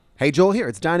Hey, Joel here.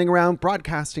 It's Dining Around,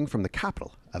 broadcasting from the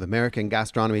capital of American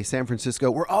gastronomy, San Francisco.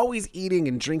 We're always eating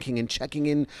and drinking and checking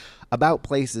in about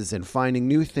places and finding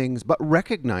new things, but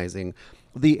recognizing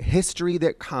the history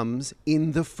that comes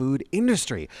in the food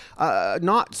industry.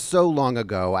 Not so long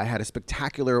ago, I had a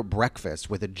spectacular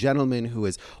breakfast with a gentleman who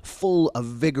is full of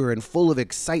vigor and full of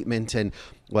excitement. And,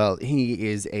 well, he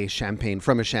is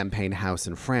from a champagne house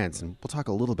in France. And we'll talk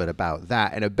a little bit about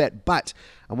that in a bit. But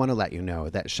I want to let you know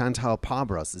that Chantelle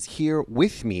Pabros is here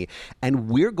with me, and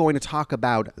we're going to talk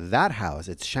about that house.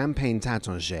 It's Champagne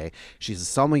Taittinger. She's a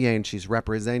sommelier, and she's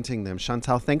representing them.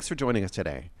 Chantelle, thanks for joining us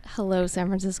today. Hello, San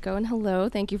Francisco, and hello.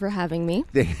 Thank you for having me.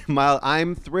 Well,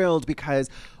 I'm thrilled because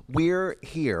we're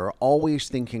here always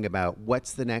thinking about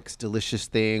what's the next delicious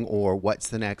thing or what's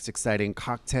the next exciting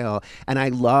cocktail. And I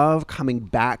love coming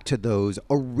back to those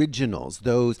originals,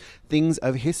 those things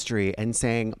of history, and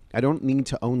saying, I don't need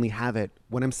to only have it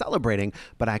when I'm celebrating,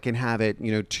 but I can have it,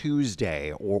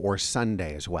 Tuesday or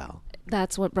Sunday as well.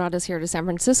 That's what brought us here to San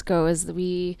Francisco, is that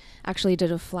we actually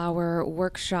did a flower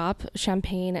workshop,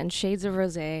 champagne and shades of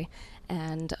rosé,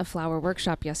 and a flower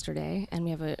workshop yesterday, and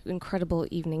we have an incredible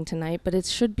evening tonight. But it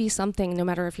should be something, no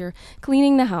matter if you're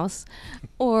cleaning the house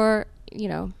or,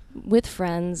 with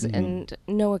friends, and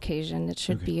no occasion. It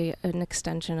should be an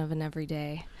extension of an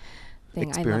everyday thing.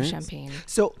 Experience. I love champagne.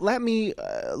 So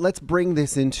let's bring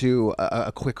this into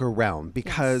a quicker realm,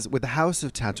 because with the House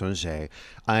of Taittinger,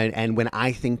 and when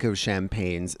I think of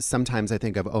champagnes, sometimes I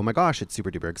think of, oh my gosh, it's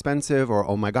super duper expensive, or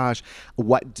oh my gosh,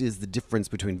 what is the difference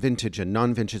between vintage and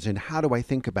non-vintage, and how do I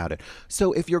think about it?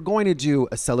 So if you're going to do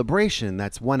a celebration,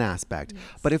 that's one aspect. Yes.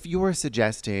 But if you're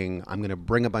suggesting, I'm going to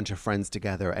bring a bunch of friends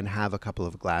together and have a couple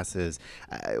of glasses,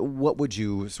 what would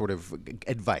you sort of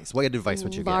advise? What advice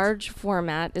would you give? Large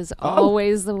format is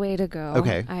always the way to go.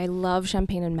 Okay. I love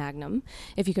champagne and Magnum,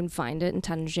 if you can find it. And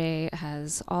Taittinger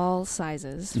has all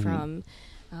sizes, from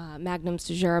Magnums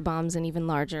to Jeroboams and even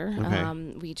larger.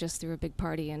 Okay. We just threw a big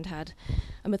party and had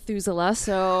a Methuselah,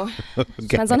 so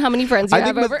depends on how many friends you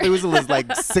have over. I think Methuselah is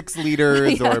like 6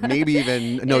 liters, or maybe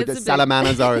even, the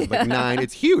Salamana's are like 9.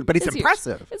 It's huge, but it's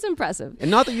impressive. Huge. It's impressive.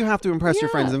 And not that you have to impress your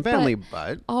friends and family,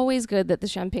 but always good that the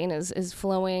champagne is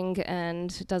flowing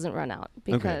and doesn't run out,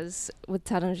 because with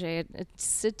Taittinger,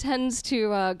 it tends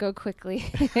to go quickly.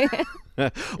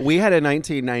 We had a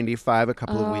 1995 a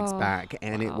couple of weeks back,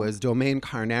 and it was Domaine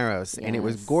Carneros, and it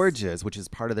was gorgeous, which is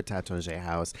part of the Taittinger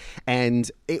house. And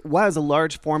it was a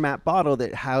large format bottle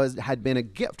that had been a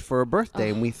gift for a birthday,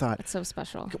 and we thought, it's so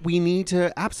special. We need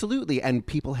to, absolutely. And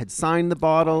people had signed the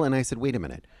bottle, and I said, wait a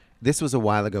minute. This was a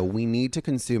while ago. We need to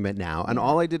consume it now. And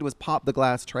all I did was pop the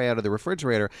glass tray out of the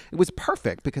refrigerator. It was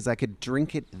perfect because I could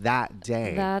drink it that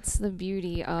day. That's the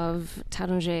beauty of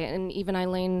Taittinger. And even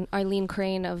Eileen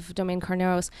Crane of Domaine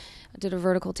Carneros did a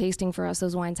vertical tasting for us.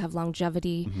 Those wines have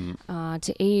longevity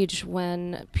to age.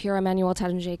 When Pierre-Emmanuel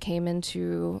Taittinger came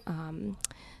into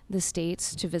the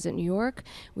States to visit New York,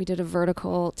 we did a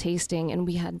vertical tasting, and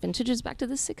we had vintages back to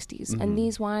the 60s. And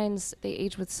these wines, they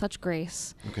age with such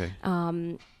grace. Okay.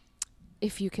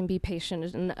 If you can be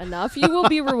patient enough, you will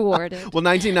be rewarded. Well,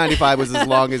 1995 was as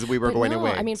long as we were going to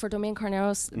wait. I mean, for Domaine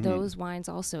Carneros, those wines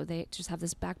also, they just have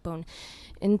this backbone.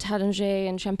 In Taittinger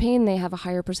and Champagne, they have a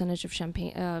higher percentage of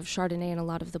Chardonnay in a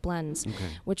lot of the blends,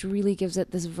 which really gives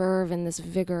it this verve and this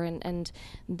vigor and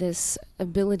this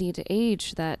ability to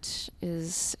age that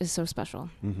is so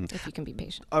special, if you can be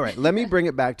patient. All right, let me bring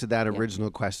it back to that original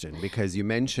question, because you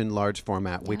mentioned large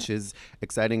format, which is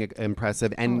exciting,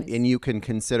 impressive, and you can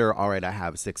consider, all right, I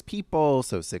have 6 people,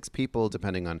 so 6 people,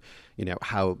 depending on,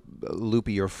 how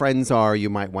loopy your friends are, you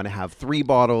might want to have 3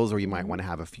 bottles, or you might want to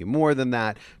have a few more than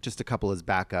that, just a couple as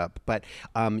backup. But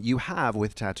you have,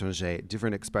 with Taittinger,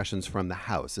 different expressions from the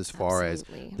house as far as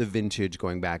the vintage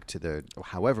going back to the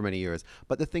however many years,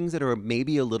 but the things that are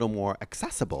maybe a little more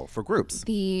accessible for groups.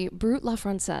 The Brut La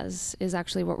Française is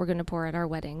actually what we're going to pour at our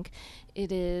wedding.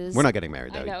 It is... We're not getting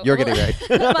married, though. You're getting married.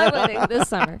 My wedding this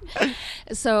summer.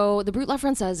 So the Brut La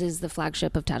Française is the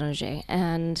flagship of Taittinger,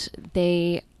 and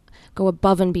they go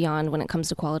above and beyond when it comes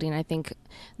to quality. And I think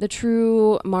the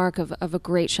true mark of a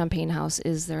great champagne house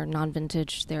is their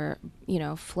non-vintage, their,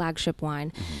 flagship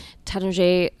wine.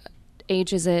 Taittinger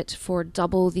ages it for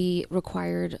double the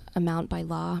required amount by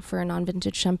law for a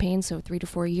non-vintage champagne, so 3 to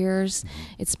 4 years.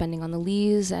 It's spending on the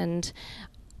lees and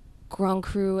Grand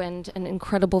Cru and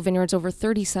incredible vineyards, over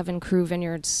 37 Cru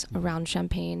vineyards around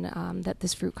Champagne that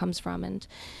this fruit comes from. And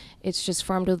it's just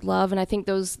farmed with love. And I think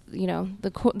those,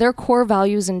 their core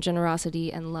values and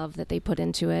generosity and love that they put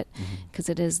into it, because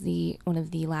it is one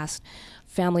of the last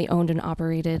family owned and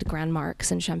operated grand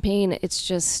marques in Champagne. It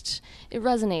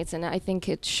resonates, and I think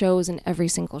it shows in every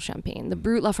single champagne. The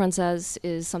Brut La Française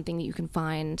is something that you can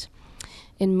find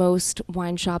in most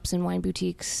wine shops and wine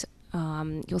boutiques.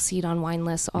 You'll see it on wine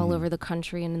lists all over the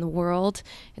country and in the world.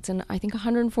 It's in, I think,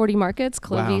 140 markets.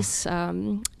 Clovis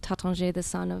Taittinger, the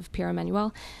son of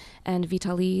Pierre-Emmanuel, and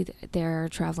Vitaly, they're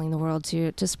traveling the world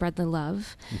to spread the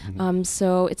love.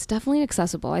 So it's definitely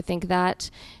accessible. I think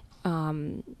that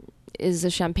is a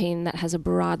champagne that has a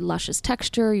broad, luscious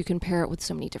texture. You can pair it with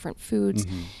so many different foods.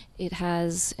 It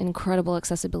has incredible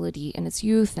accessibility in its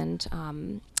youth,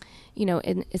 and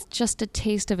it's just a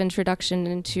taste of introduction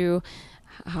into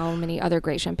how many other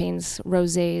great champagnes,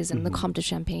 rosés, and the Comte de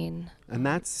Champagne. And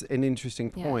that's an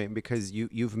interesting point, because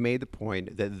you've made the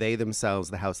point that they themselves,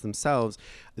 the house themselves,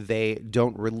 they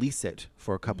don't release it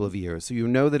for a couple of years. So you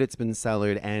know that it's been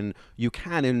cellared, and you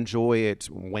can enjoy it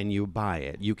when you buy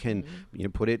it. You can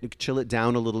chill it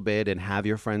down a little bit and have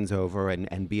your friends over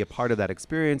and be a part of that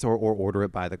experience, or order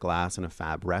it by the glass in a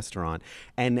fab restaurant.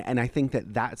 And I think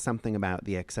that that's something about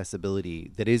the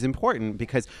accessibility that is important,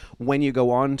 because when you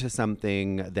go on to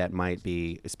something that might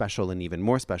be special and even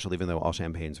more special, even though all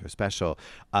champagnes are special,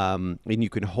 and you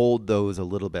can hold those a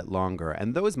little bit longer,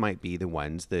 and those might be the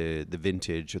ones, the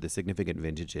vintage or the significant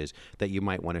vintages that you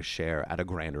might want to share at a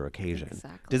grander occasion.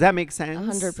 Exactly. Does that make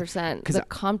sense? 100%. The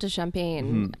Comte de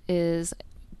Champagne is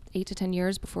 8 to 10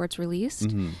 years before it's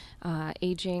released,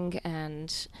 aging,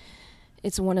 and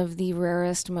it's one of the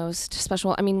rarest, most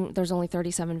special. I mean, there's only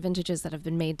 37 vintages that have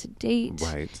been made to date.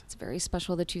 Right. It's very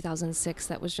special, the 2006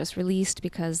 that was just released,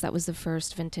 because that was the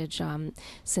first vintage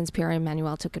since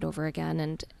Pierre-Emmanuel took it over again.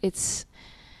 And it's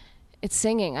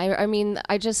singing.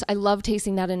 I love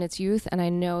tasting that in its youth, and I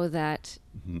know that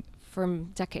for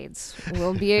decades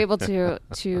we'll be able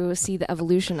to see the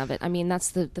evolution of it. I mean,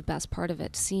 that's the best part of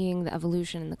it, seeing the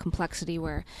evolution and the complexity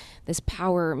where this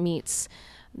power meets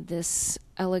this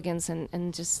elegance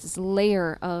and just this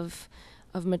layer of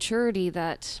maturity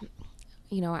that,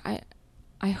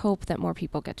 I hope that more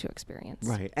people get to experience.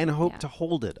 Right. And hope to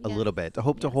hold it a little bit, to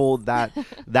hope to hold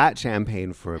that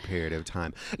champagne for a period of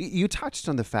time. You touched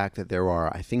on the fact that there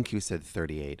are, I think you said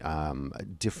 38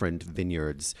 different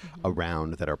vineyards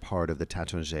around that are part of the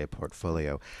Taittinger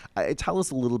portfolio. Tell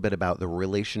us a little bit about the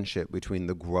relationship between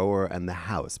the grower and the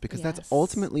house, because that's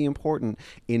ultimately important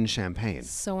in Champagne.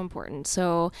 So important.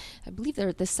 So I believe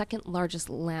they're the second largest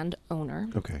landowner.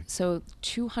 Okay. So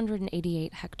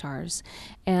 288 hectares.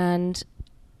 And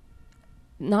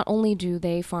not only do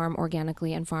they farm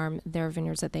organically and farm their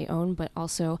vineyards that they own, but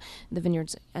also the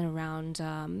vineyards around,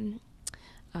 in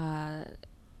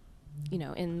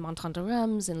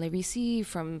Montrond-de-Reims, in Les Ricis,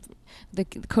 from the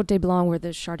Côte des Blancs, where the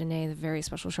Chardonnay, the very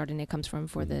special Chardonnay, comes from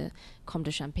for the Comte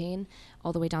de Champagne,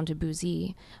 all the way down to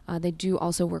Bouzy. They do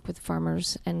also work with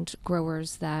farmers and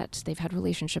growers that they've had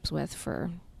relationships with for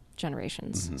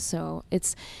generations. So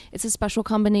it's a special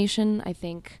combination, I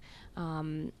think.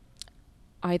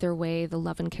 Either way, the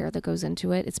love and care that goes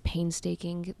into it, it's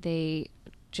painstaking.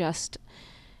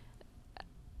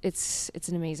 It's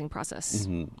an amazing process.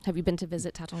 Have you been to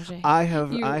visit Taittinger? I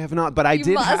have not, but I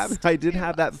did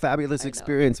have that fabulous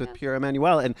experience with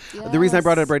Pierre-Emmanuel. And the reason I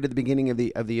brought it up right at the beginning of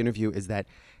the interview is that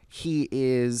he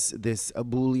is this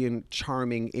ebullient,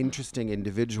 charming, interesting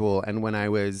individual. And when I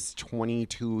was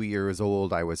 22 years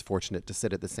old, I was fortunate to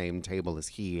sit at the same table as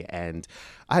he. And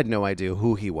I had no idea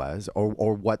who he was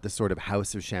or what the sort of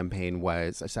house of Champagne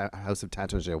was, house of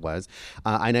Taittinger was.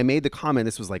 And I made the comment,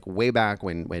 this was like way back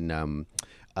when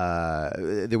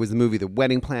there was the movie The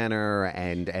Wedding Planner,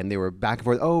 and they were back and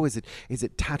forth. Oh, is it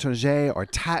Taittinger or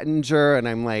Taittinger? And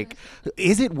I'm like,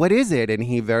 what is it? And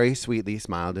he very sweetly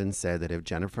smiled and said that if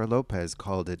Jennifer Lopez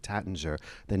called it Taittinger,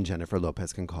 then Jennifer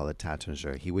Lopez can call it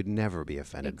Taittinger. He would never be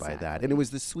offended by that. And it was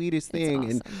the sweetest thing. Awesome.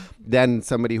 And then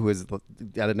somebody who was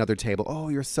at another table, oh,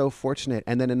 you're so fortunate.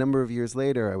 And then a number of years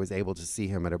later, I was able to see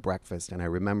him at a breakfast, and I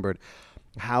remembered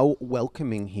how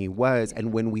welcoming he was.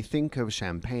 And when we think of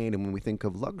champagne and when we think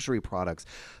of luxury products,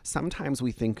 sometimes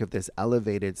we think of this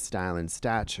elevated style and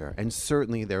stature. And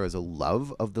certainly there is a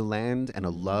love of the land and a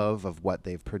love of what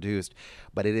they've produced,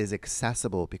 but it is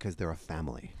accessible because they're a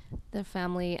family. The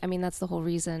family, I mean, that's the whole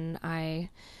reason I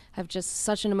have just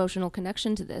such an emotional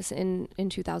connection to this. In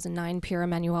 2009,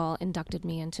 Pierre-Emmanuel inducted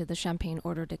me into the Champagne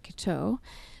Order de Quito.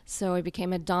 So I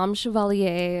became a Dame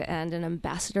Chevalier and an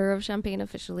ambassador of Champagne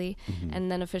officially,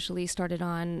 and then officially started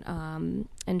on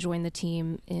and joined the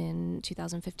team in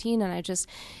 2015. And I just,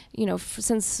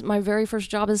 since my very first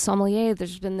job as sommelier,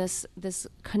 there's been this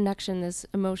connection, this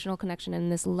emotional connection,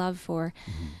 and this love for,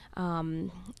 I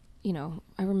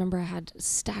remember I had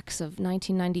stacks of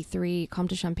 1993 Comte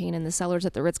de Champagne in the cellars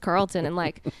at the Ritz-Carlton, and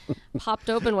popped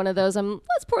open one of those.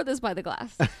 Let's pour this by the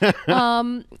glass.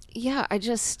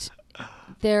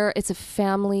 It's a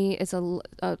family, it's a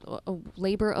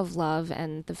labor of love,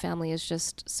 and the family is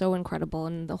just so incredible,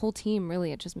 and the whole team,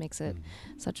 really, it just makes it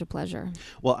such a pleasure.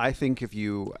 Well, I think if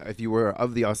you were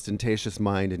of the ostentatious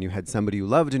mind and you had somebody you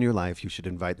loved in your life, you should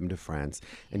invite them to France,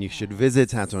 and you should visit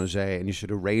Taittinger, and you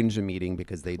should arrange a meeting,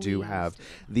 because they do have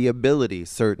the ability,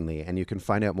 certainly, and you can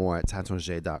find out more at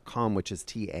taittinger.com, which is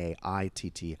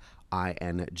TAITTINGER.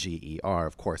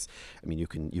 Of course, you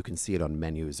can see it on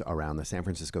menus around the San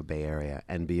Francisco Bay Area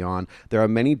and beyond. There are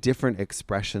many different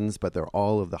expressions, but they're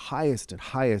all of the highest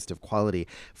of quality.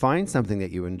 Find something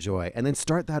that you enjoy, and then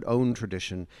start that own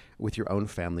tradition with your own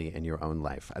family and your own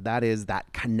life. That is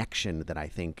that connection that I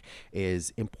think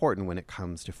is important when it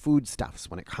comes to foodstuffs,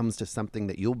 when it comes to something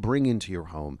that you'll bring into your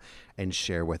home and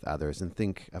share with others, and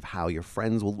think of how your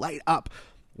friends will light up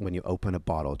when you open a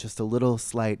bottle. Just a little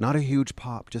slight, not a huge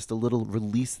pop, just a little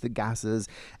release the gases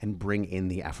and bring in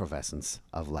the effervescence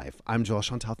of life. I'm Joel.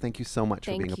 Chantelle, thank you so much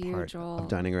for being a part of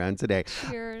Dining Around today.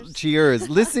 Cheers. Cheers.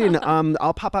 Listen,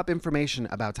 I'll pop up information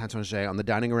about Taittinger on the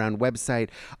Dining Around website.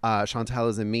 Chantelle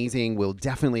is amazing. We'll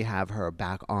definitely have her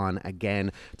back on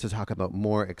again to talk about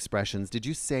more expressions. Did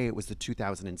you say it was the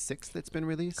 2006 that's been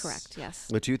released? Correct, yes.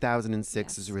 The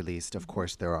 2006 is released. Of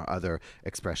course, there are other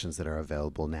expressions that are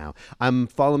available now.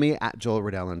 Follow me at Joel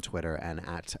Riddell on Twitter and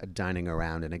at Dining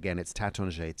Around. And again, it's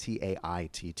Taittinger,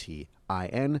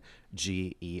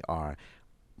 TAITTINGER.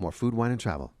 More food, wine, and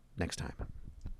travel next time.